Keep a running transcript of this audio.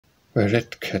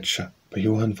Maiden-catcher by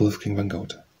Johann Wolfgang von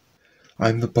Goethe. I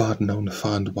am the bard known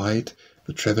far and wide,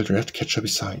 the travell'd rat-catcher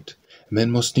beside, a man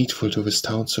most needful to this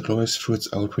town so glorious through its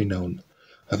old renown.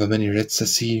 However many rats I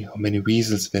see, how many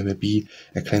weasels there may be,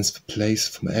 I cleanse the place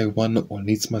from every one, all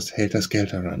needs must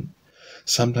helter-skelter run.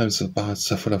 Sometimes the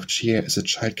bards are full of cheer as a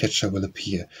child-catcher will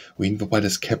appear, or e'en the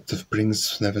wildest captive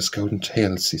brings never golden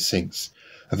tales he sings.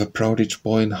 Ever proud each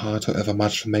boy in heart, however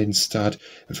much the maidens start,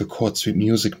 if the chords sweet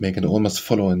music make, and all must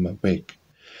follow in my wake.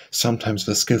 Sometimes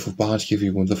the skillful bard give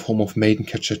you in the form of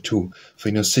maiden-catcher too, for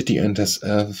in your city enters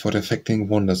for the affecting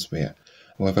wonders where.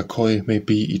 However coy may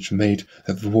be each maid,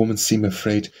 that the women seem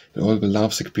afraid, that all will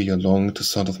lovesick be along to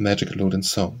sound of magic lute and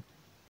song.